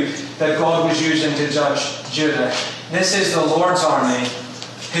chapter 2 that God was using to judge Judah. This is the Lord's army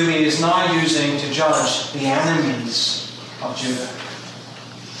who he is now using to judge the enemies of Judah.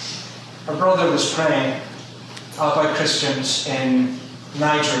 Our brother was praying about Christians in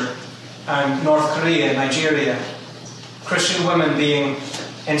Niger and North Korea, Nigeria. Christian women being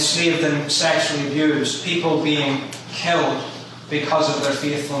enslaved and sexually abused. People being killed because of their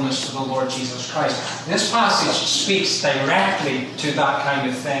faithfulness to the Lord Jesus Christ. This passage speaks directly to that kind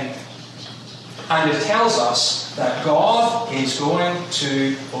of thing. And it tells us that God is going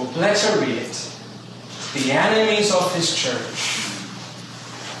to obliterate the enemies of his church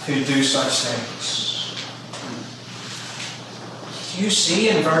who do such things. You see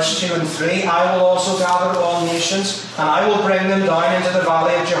in verse 2 and 3, I will also gather all nations, and I will bring them down into the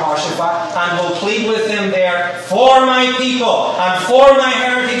valley of Jehoshaphat, and will plead with them there for my people, and for my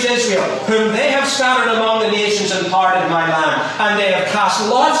heritage Israel, whom they have scattered among the nations and parted my land. And they have cast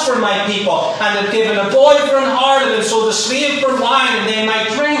lots for my people, and have given a boy for an harlot, and sold a slave for wine, and they might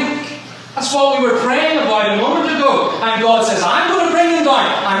drink. That's what we were praying about a moment ago. And God says, I'm going to bring them down,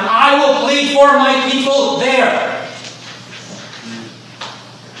 and I will plead for my people there.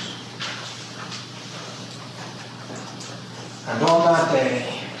 And on that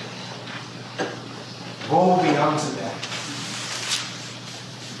day, woe be unto them.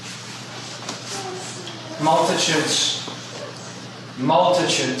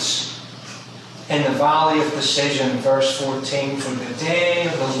 Multitudes in the valley of decision, verse 14, for the day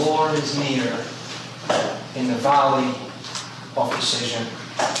of the Lord is near in the valley of decision.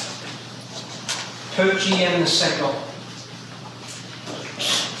 Put ye in the sickle,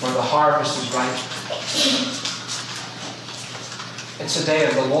 for the harvest is ripe. It's a day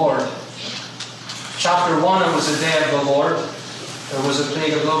of the Lord. Chapter 1, it was a day of the Lord. There was a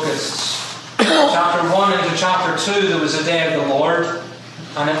plague of locusts. Chapter 1 into chapter 2, there was a day of the Lord,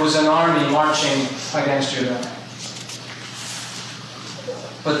 and it was an army marching against Judah.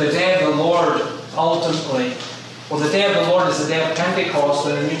 But the day of the Lord ultimately, the day of the Lord is the day of Pentecost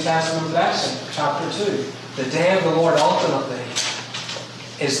in the New Testament blessing, chapter 2. The day of the Lord ultimately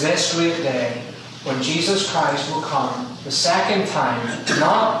is this great day when Jesus Christ will come the second time,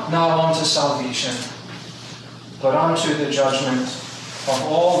 not now unto salvation, but unto the judgment of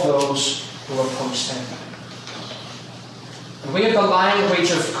all those who oppose him. And we have the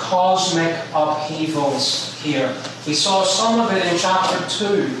language of cosmic upheavals here. We saw some of it in chapter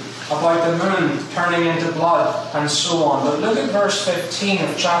 2 about the moon turning into blood and so on. But look at verse 15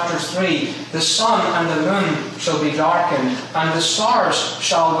 of chapter 3. The sun and the moon shall be darkened, and the stars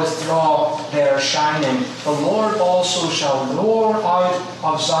shall withdraw their shining. The Lord also shall roar out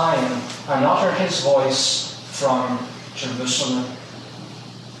of Zion and utter his voice from Jerusalem.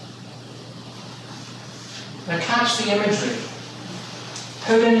 Now catch the imagery.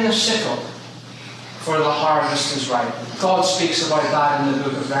 Put in the sickle, for the harvest is ripe. God speaks about that in the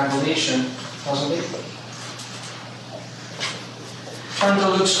book of Revelation, doesn't he? Turn to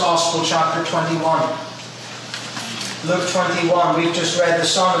Luke's Gospel, chapter 21. Luke 21, we've just read, the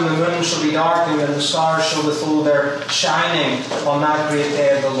sun and the moon shall be darkened, and the stars shall withhold their shining on that great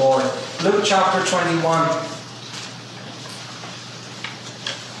day of the Lord. Luke chapter 21.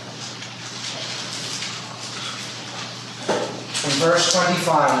 In verse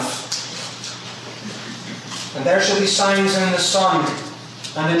 25. And there shall be signs in the sun,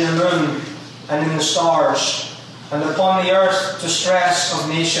 and in the moon, and in the stars, and upon the earth distress of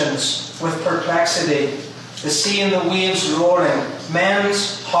nations, with perplexity, the sea and the waves roaring,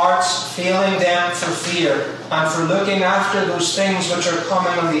 men's hearts failing them for fear, and for looking after those things which are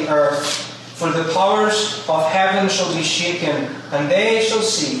coming on the earth. For the powers of heaven shall be shaken, and they shall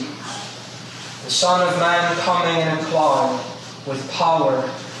see the Son of Man coming in a cloud, with power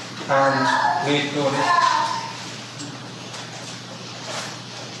and great glory.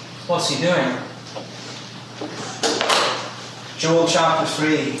 What's he doing? Joel chapter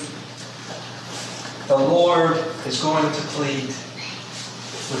 3. The Lord is going to plead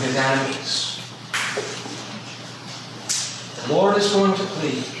with his enemies. The Lord is going to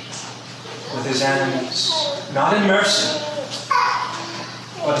plead with his enemies. Not in mercy,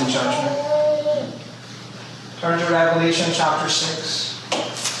 but in judgment. Turn to Revelation chapter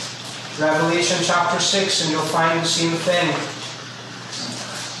 6. Revelation chapter 6, and you'll find the same thing.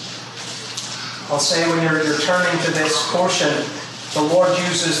 I'll say when you're turning to this portion, the Lord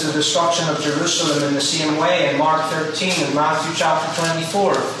uses the destruction of Jerusalem in the same way in Mark 13 and Matthew chapter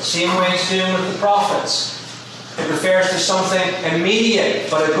 24. Same way he's doing with the prophets. It refers to something immediate,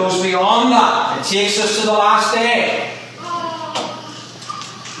 but it goes beyond that. It takes us to the last day.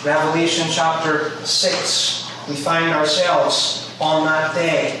 Revelation chapter 6. We find ourselves on that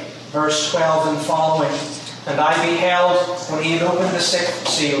day, verse 12 and following. And I beheld when he had opened the sixth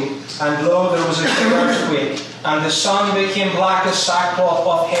seal, and lo, there was a great earthquake, and the sun became black as sackcloth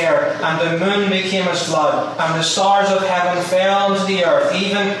of hair, and the moon became as blood, and the stars of heaven fell into the earth,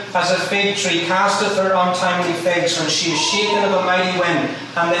 even as a fig tree casteth her untimely figs when she is shaken of a mighty wind.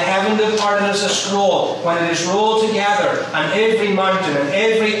 And the heaven departed as a scroll when it is rolled together, and every mountain and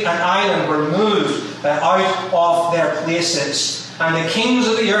every island were moved out of their places. And the kings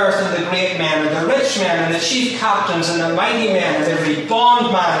of the earth, and the great men, and the rich men, and the chief captains, and the mighty men, and every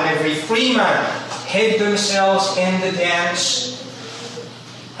bondman, and every free man, hid themselves in the dens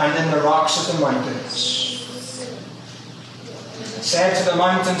and in the rocks of the mountains. And said to the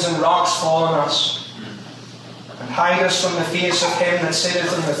mountains and rocks, fall on us, and hide us from the face of him that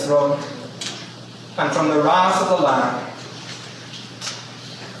sitteth on the throne, and from the wrath of the Lamb.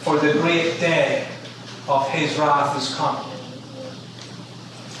 For the great day of his wrath is come.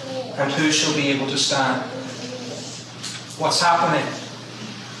 And who shall be able to stand? What's happening?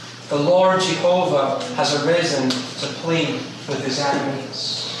 The Lord Jehovah has arisen to plead with his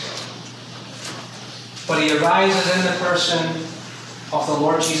enemies. But he arises in the person of the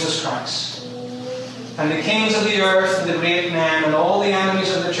Lord Jesus Christ. And the kings of the earth and the great men and all the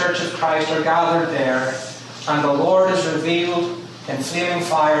enemies of the church of Christ are gathered there. And the Lord is revealed in flaming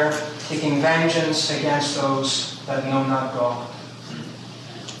fire, taking vengeance against those that know not God.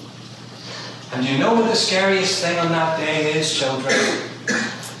 And do you know what the scariest thing on that day is, children?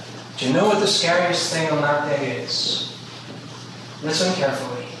 Do you know what the scariest thing on that day is? Listen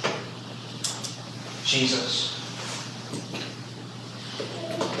carefully. Jesus.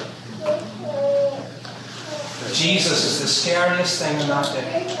 Jesus is the scariest thing on that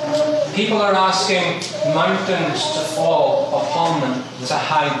day. People are asking mountains to fall upon them to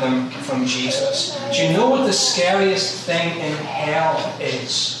hide them from Jesus. Do you know what the scariest thing in hell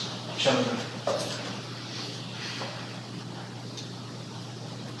is, children?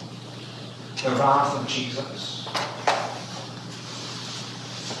 The wrath of Jesus.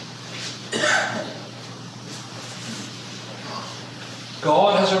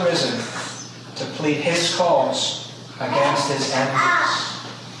 God has arisen to plead his cause against his enemies.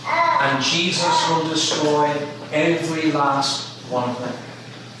 And Jesus will destroy every last one of them.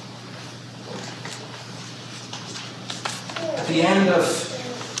 At the end of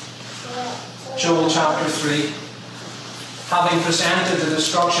Joel chapter 3, having presented the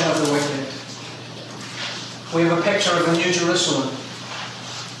destruction of the wicked, we have a picture of a new Jerusalem.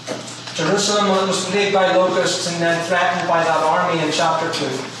 Jerusalem was plagued by locusts and then threatened by that army in chapter 2.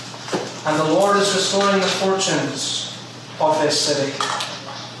 And the Lord is restoring the fortunes of this city.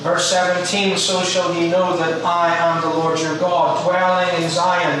 Verse 17, so shall ye know that I am the Lord your God, dwelling in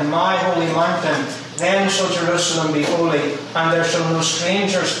Zion, my holy mountain. Then shall Jerusalem be holy, and there shall no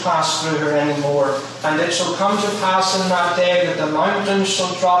strangers pass through her any more. And it shall come to pass in that day that the mountains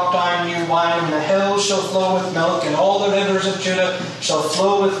shall drop down new wine, and the hills shall flow with milk, and all the rivers of Judah shall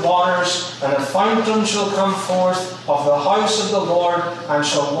flow with waters, and a fountain shall come forth of the house of the Lord, and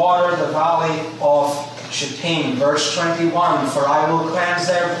shall water the valley of Shittim. Verse 21, for I will cleanse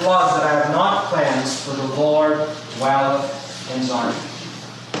their blood that I have not cleansed, for the Lord dwelleth in Zion.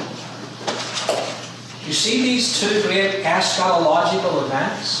 You see these two great eschatological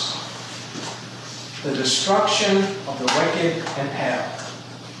events? The destruction of the wicked in hell,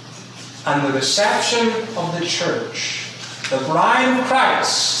 and the reception of the church, the bride of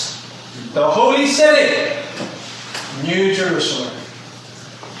Christ, the holy city, New Jerusalem.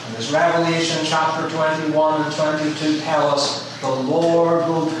 And as Revelation chapter 21 and 22 tell us, the Lord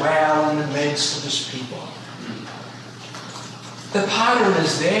will dwell in the midst of his people. The pattern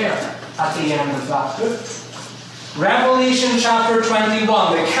is there at the end of that book. Revelation chapter 21,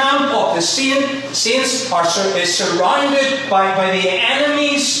 the camp of the saints is surrounded by the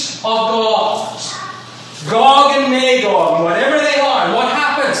enemies of God. Gog and Magog, and whatever they are, and what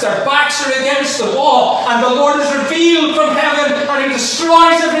happens? Their backs are against the wall, and the Lord is revealed from heaven, and he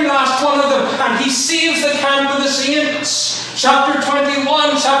destroys every last one of them, and he saves the camp of the saints. Chapter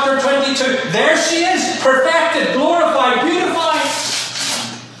 21, chapter 22, there she is, perfected, glorified, beautified.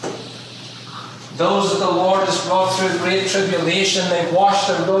 Those that the Lord has brought through great tribulation, they've washed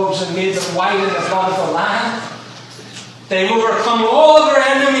their robes and made them white in the blood of the Lamb. They've overcome all of their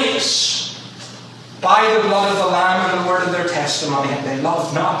enemies by the blood of the Lamb and the word of their testimony, and they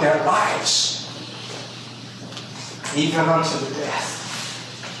loved not their lives, even unto the death.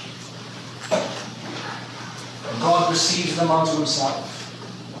 And God receives them unto himself,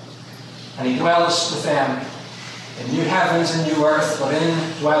 and he dwelleth with them in new heavens and new earth,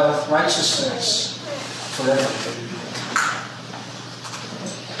 wherein dwelleth righteousness forever.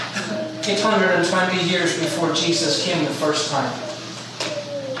 820 years before Jesus came the first time,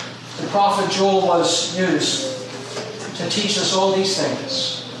 the prophet Joel was used to teach us all these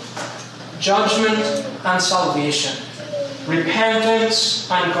things: judgment and salvation, repentance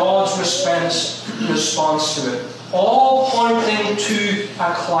and God's response to it, all pointing to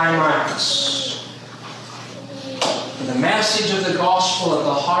a climax. The message of the gospel at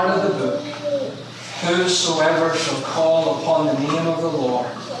the heart of the book: whosoever shall call upon the name of the Lord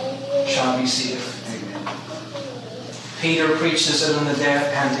shall be saved. Peter preaches it on the day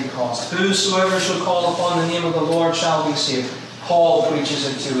of Pentecost. Whosoever shall call upon the name of the Lord shall be saved. Paul preaches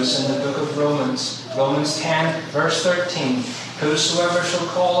it to us in the book of Romans. Romans 10, verse 13. Whosoever shall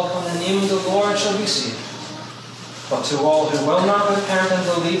call upon the name of the Lord shall be saved. But to all who will not repent and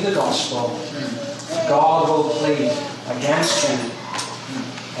believe the gospel, God will plead against you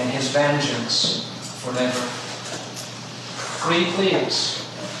in his vengeance forever. 3 plagues: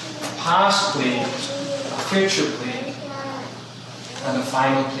 past plague, a future plague, and the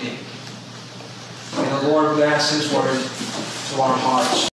final plague. May the Lord bless His word to our hearts.